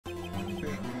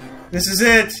This is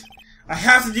it. I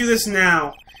have to do this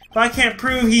now. If I can't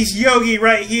prove he's Yogi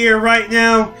right here, right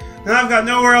now, then I've got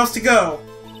nowhere else to go.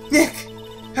 Nick,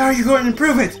 how are you going to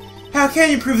prove it? How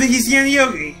can you prove that he's Yanni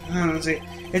Yogi? I don't see.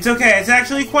 It's okay. It's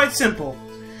actually quite simple.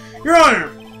 Your Honor,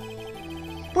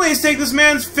 please take this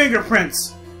man's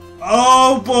fingerprints.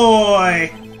 Oh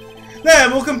boy.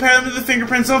 Then we'll compare them to the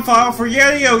fingerprints on file for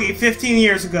Yanni Yogi 15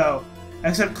 years ago.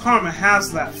 Except Karma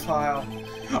has that file.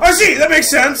 I see! That makes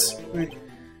sense!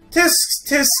 Tisk,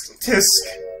 tisk, tisk.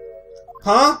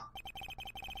 Huh?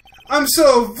 I'm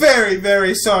so very,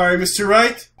 very sorry, Mr.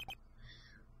 Wright.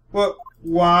 What?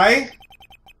 Why?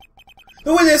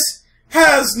 The witness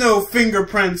has no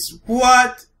fingerprints.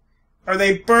 What? Are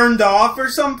they burned off or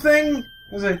something?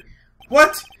 I was like,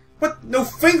 what? What? No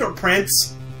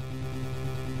fingerprints?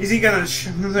 Is he gonna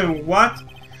what?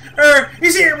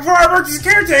 You see, before I worked as a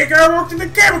caretaker, I worked in the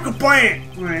chemical plant.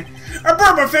 I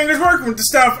burned my fingers working with the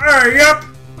stuff. Yep.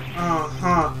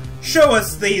 Uh-huh. Show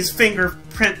us these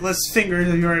fingerprintless fingers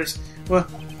of yours.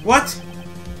 What?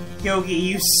 Yogi,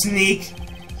 you sneak.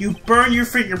 You burn your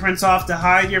fingerprints off to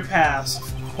hide your past.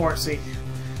 Of course he...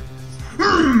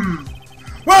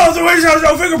 Well, if the witness has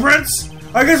no fingerprints,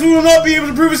 I guess we will not be able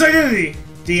to prove his identity.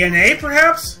 DNA,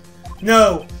 perhaps?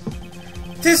 No.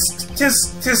 Tisk,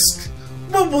 tisk, tisk.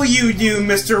 What will you do,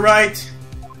 Mr. Wright?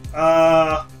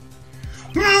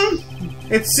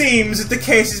 It seems that the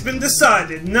case has been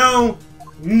decided. No.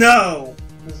 No.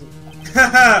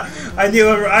 Haha, I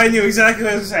knew exactly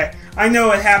what I was going to say. I know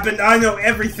what happened. I know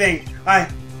everything. I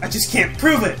just can't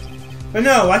prove it. But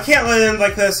no, I can't let it end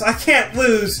like this. I can't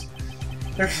lose.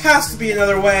 There has to be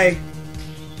another way.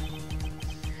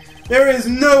 There is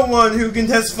no one who can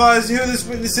testify as to who this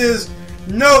witness is.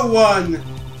 No one.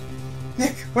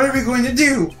 Nick, what are we going to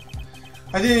do?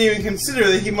 I didn't even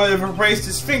consider that he might have erased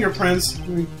his fingerprints.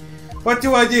 What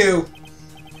do I do?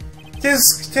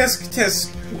 Tisk, tisk,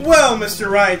 tisk. Well, Mr.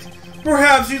 Wright,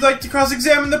 perhaps you'd like to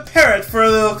cross-examine the parrot for a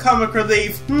little comic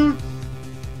relief,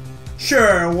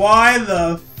 Sure, why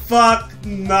the fuck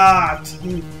not?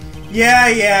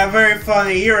 Yeah, very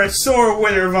funny. You're a sore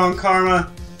winner, Von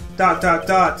Karma. ...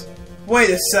 Wait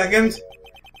a second.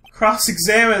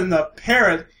 Cross-examine the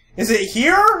parrot? Is it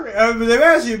here? They've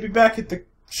asked you to be back at the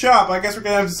shop. I guess we're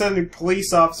gonna have to send a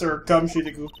police officer or gumshoe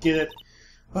to go get it.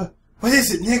 What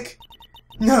is it, Nick?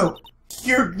 No,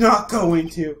 you're not going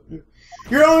to.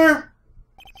 Your Honor,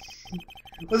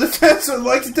 the defense would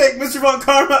like to take Mr. Von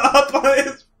Karma up on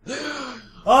his...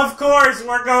 Of course,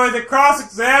 we're going to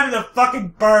cross-examine the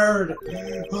fucking bird.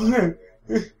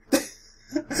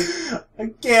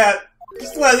 I can't.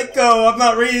 Just let it go. I'm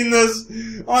not reading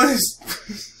this.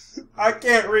 Honest. I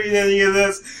can't read any of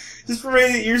this. Just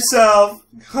read it yourself.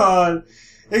 God.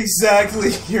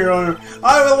 Exactly, Your Honor.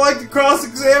 I would like to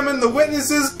cross-examine the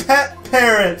witness's pet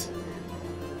parrot.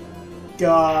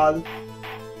 God.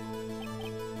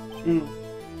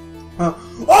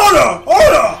 Order!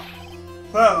 Order!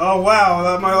 Oh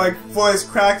wow, my voice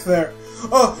cracked there.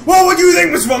 Well, what do you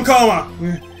think, Mr. Von Karma?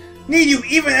 Need you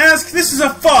even ask? This is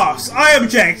a farce. I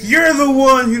object. You're the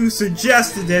one who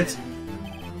suggested it.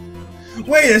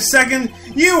 Wait a second.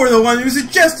 You were the one who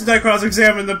suggested I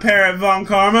cross-examine the parrot, Von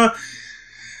Karma.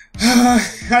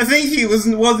 I think he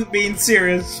wasn't being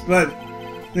serious, but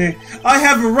I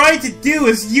have a right to do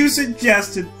as you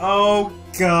suggested. Oh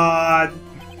God.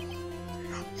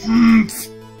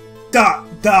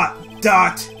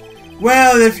 Dot.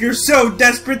 Well, if you're so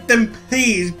desperate, then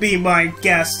please be my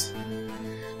guest.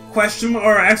 Question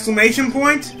or exclamation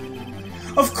point?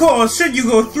 Of course, should you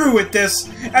go through with this,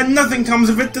 and nothing comes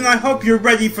of it, then I hope you're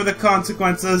ready for the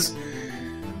consequences.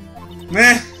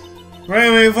 Well,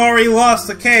 we've already lost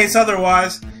the case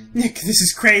otherwise. Nick, this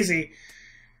is crazy.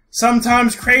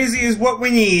 Sometimes crazy is what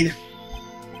we need.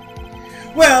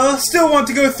 Well, still want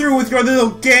to go through with your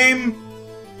little game?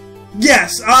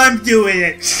 Yes, I'm doing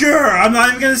it. Sure, I'm not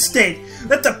even gonna state.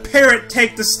 Let the parrot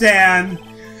take the stand.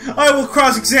 I will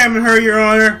cross-examine her, Your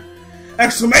Honor.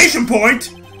 Exclamation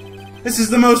point! This is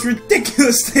the most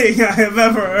ridiculous thing I have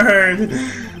ever heard.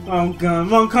 Oh God,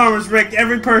 Von Karma's rigged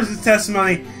every person's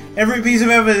testimony, every piece of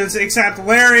evidence except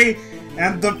Larry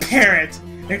and the parrot.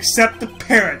 Except the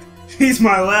parrot. She's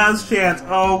my last chance.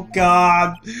 Oh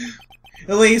God.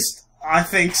 At least, I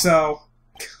think so.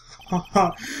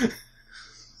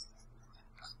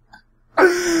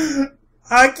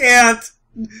 I can't.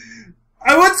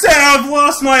 I would say I've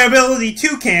lost my ability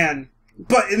to can,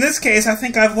 but in this case, I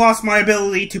think I've lost my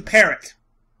ability to parrot.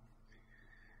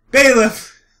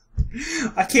 Bailiff!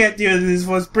 I can't do this.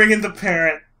 Was bring in the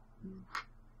parrot.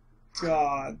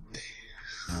 God.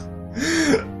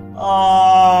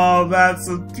 Oh, that's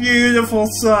a beautiful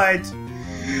sight.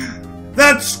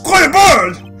 That's quite a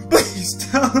bird!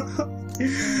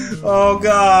 Oh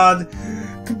god.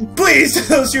 Please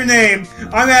tell us your name.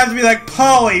 I'm gonna have to be like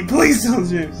Polly. Please tell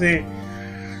us your name. See?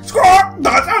 Squawk!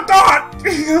 Dot dot dot!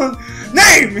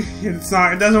 Name! It's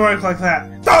not, it doesn't work like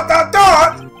that. Dot dot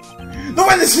dot! The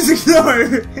witness is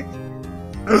ignored!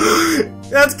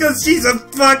 That's because she's a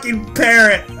fucking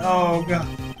parrot. Oh god.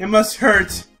 It must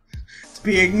hurt to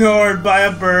be ignored by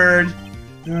a bird.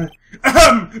 Very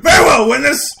well,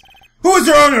 witness! Who is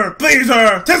your owner? Please,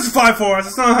 testify for us.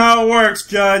 That's not how it works,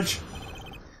 Judge.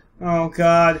 Oh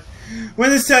god.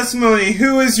 Witness testimony.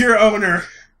 Who is your owner?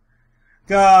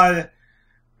 God.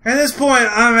 At this point,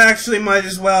 I actually might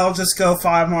as well just go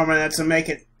 5 more minutes and make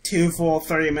it 2 full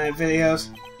 30-minute videos.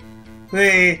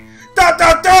 The dot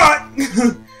dot dot!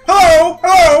 Hello!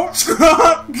 Hello!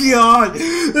 God!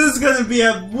 This is gonna be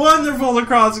a wonderful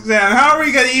lacrosse exam. How are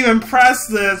we gonna even press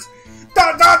this?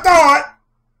 Dot dot dot!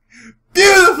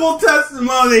 Beautiful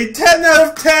testimony! 10 out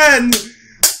of 10!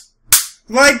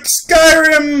 Like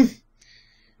Skyrim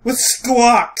with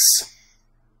squawks.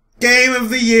 Game of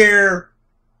the year.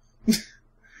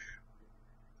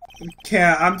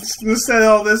 I'm just gonna set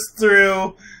all this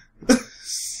through.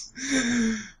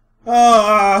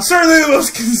 Certainly the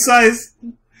most concise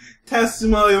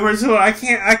testimony. I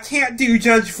can't do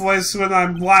judge voice when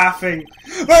I'm laughing.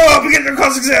 Oh, begin the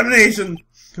cross-examination.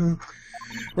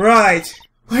 Right.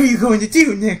 What are you going to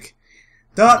do, Nick?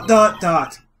 Dot dot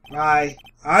dot. I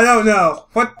don't know.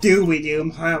 What do we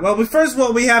do? Well, first of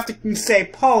all, we have to say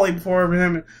Polly before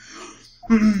him.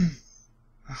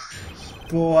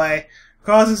 Boy.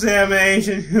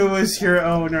 Cross-examination, who is your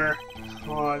owner?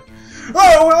 God.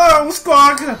 Oh, hello,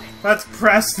 Squawk! Let's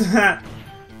press that.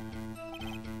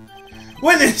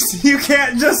 Witness, you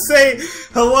can't just say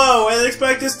hello and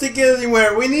expect us to get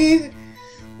anywhere. We need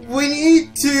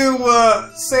to,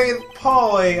 say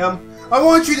Polly. I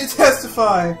want you to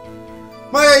testify.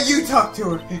 Maya, you talk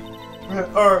to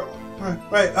her.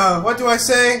 What do I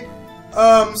say?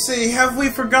 See, have we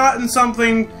forgotten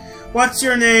something? What's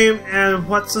your name, and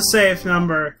what's the safe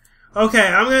number? Okay,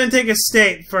 I'm gonna take a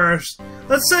state first.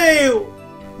 Let's say,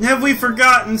 have we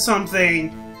forgotten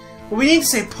something? Well, we need to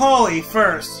say Polly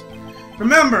first.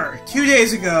 Remember, 2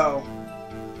 days ago.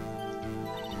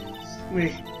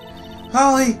 Wait.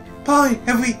 Polly,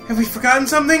 have we forgotten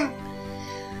something?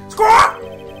 Squawk!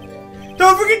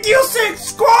 Don't forget Deal 6!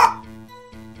 Squawk!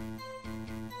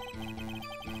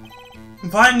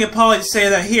 If I can get Polly to say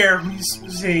that here,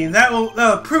 see, that'll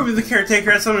prove to the caretaker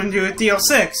has something to do with Deal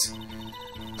 6.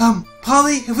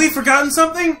 Polly, have we forgotten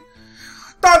something?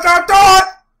 Dot dot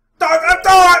dot! Dot dot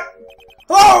dot!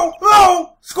 Hello!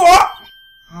 Hello! Squawk!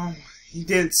 Oh, he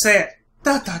didn't say it.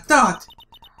 Dot dot dot!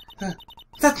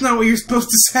 That's not what you're supposed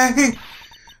to say!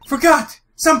 Forgot!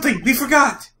 Something! We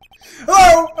forgot!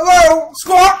 Hello! Hello!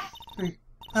 Squawk!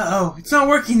 Uh-oh, it's not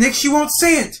working, Nick. She won't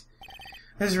say it!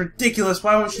 That is ridiculous.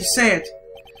 Why won't she say it?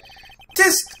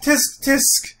 Tisk, tisk,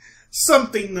 tisk.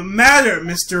 Something the matter,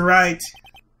 Mr. Wright.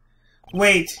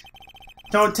 Wait.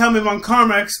 Don't tell me Von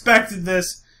Karma expected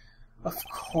this. Of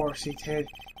course he did.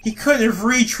 He couldn't have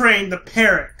retrained the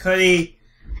parrot, could he?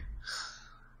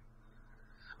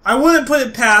 I wouldn't put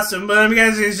it past him, but I'm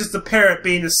guessing it's just the parrot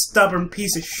being a stubborn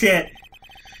piece of shit.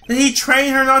 Did he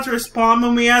train her not to respond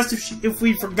when we asked if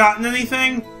we'd forgotten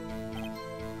anything?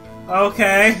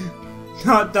 Okay.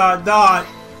 Dot dot dot.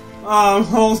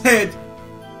 Hold it.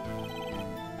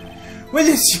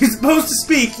 Witness, you're supposed to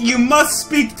speak. You must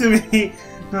speak to me.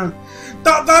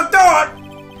 Dot dot dot.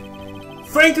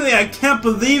 Frankly, I can't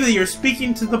believe that you're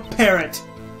speaking to the parrot.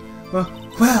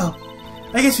 Well,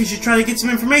 I guess we should try to get some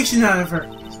information out of her.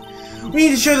 We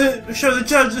need to show the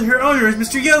judge that her owner is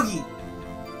Mr. Yogi.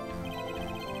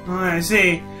 Oh, I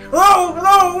see. Hello,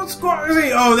 hello, squawk.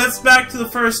 Oh, that's back to the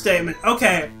first statement.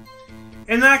 Okay.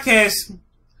 In that case,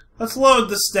 let's load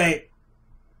the state.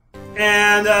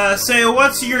 And, say,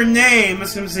 what's your name?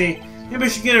 Let's see. Maybe I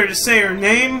should get her to say her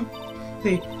name.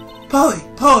 See, Polly,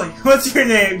 what's your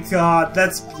name? God,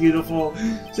 that's beautiful.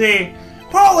 See,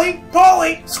 Polly,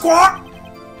 squawk.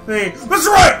 See, that's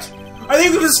right! I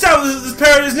think we've established that this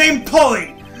parrot is named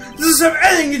Polly. Does this have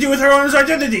anything to do with her owner's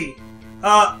identity?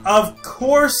 Of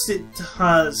course it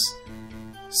does.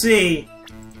 See,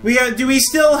 do we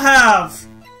still have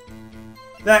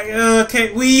that,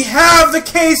 okay, we have the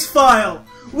case file!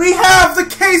 We have the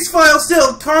case file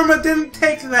still! Karma didn't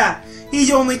take that.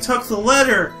 He only took the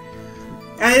letter.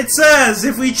 And it says,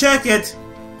 if we check it,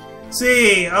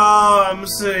 see,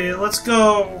 let's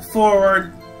go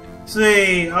forward.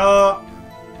 See,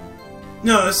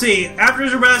 no, see, after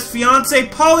his arrest, fiancée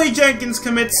Polly Jenkins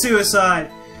commits suicide.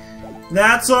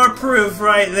 That's our proof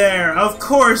right there. Of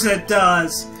course it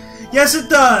does. Yes, it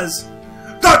does.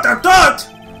 Dot dot dot!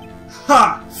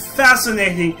 Ha!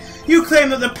 Fascinating. You claim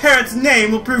that the parrot's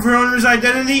name will prove her owner's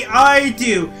identity? I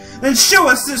do. Then show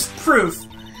us this proof.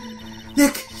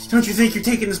 Nick, don't you think you're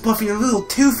taking this bluffing a little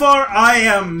too far? I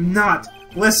am not.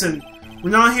 Listen,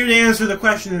 we're not here to answer the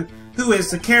question of who is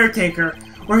the caretaker.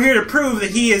 We're here to prove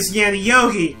that he is Yanni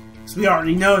Yogi, because we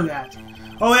already know that.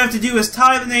 All we have to do is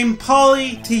tie the name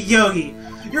Polly to Yogi.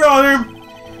 Your Honor,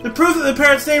 the proof that the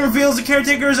parrot's name reveals the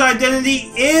caretaker's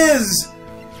identity is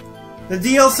the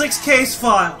DL6 case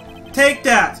file. Take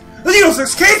that. The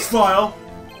DL6 case file?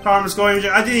 Carmen's going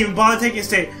to... I didn't even bother taking a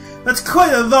state. That's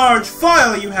quite a large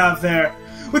file you have there.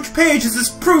 Which page is this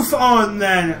proof on,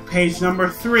 then? Page number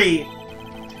 3.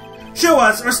 Show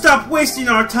us, or stop wasting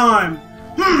our time.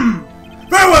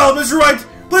 Very well, Mr. Wright.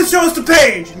 Please show us the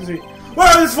page. Where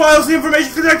are these files the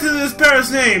information connected to this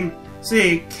parrot's name?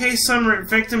 See, case summary,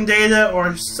 victim data,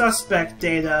 or suspect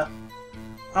data.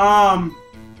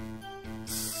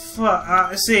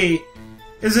 See.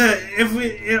 Is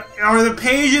it, are the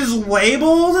pages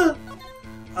labeled?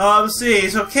 See,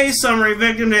 so case summary,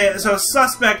 victim data, so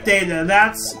suspect data,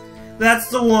 that's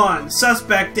the one,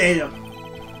 suspect data.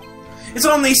 It's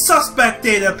on the suspect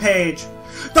data page. ...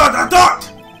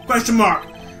 Question mark.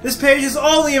 This page is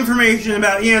all the information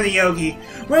about Yanni Yogi.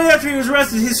 Right after he was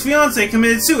arrested, his fiancée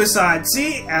committed suicide,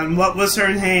 see? And what was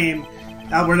her name?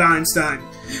 Albert Einstein.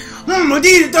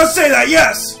 Indeed, it does say that,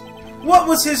 yes! What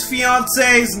was his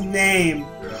fiancée's name?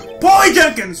 Polly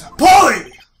Jenkins!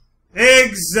 Polly!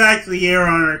 Exactly, Your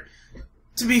Honor.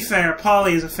 To be fair,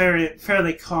 Polly is a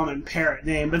fairly common parrot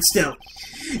name, but still.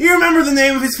 You remember the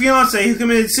name of his fiancée who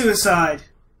committed suicide,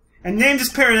 and named his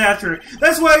parrot after her.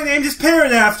 That's why he named his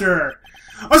parrot after her.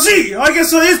 I see! I guess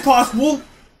that is possible!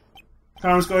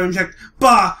 Carmen's going to check.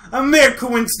 Bah! A mere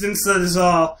coincidence, that is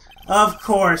all. Of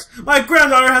course. My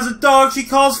granddaughter has a dog she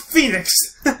calls Phoenix.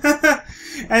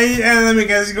 and let me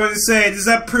guess, he's going to say, does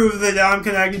that prove that I'm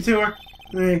connected to her?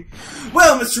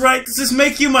 Well, Mr. Wright, does this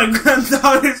make you my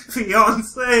granddaughter's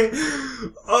fiancé?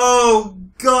 Oh,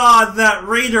 God, that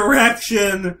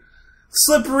redirection.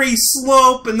 Slippery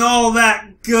slope and all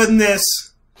that goodness.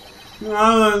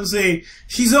 Let's see.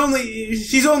 She's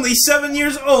only 7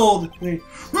 years old.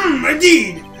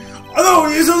 Indeed. Although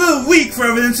it is a little weak for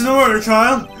evidence in the murder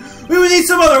trial. We would need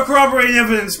some other corroborating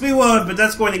evidence. We would, but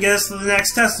that's going to get us to the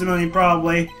next testimony,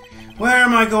 probably. Where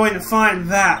am I going to find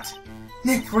that?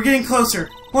 Nick, we're getting closer.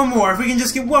 One more, if we can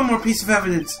just get one more piece of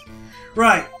evidence.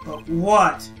 Right, but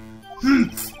what? Very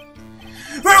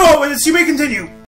well, witness, you may continue.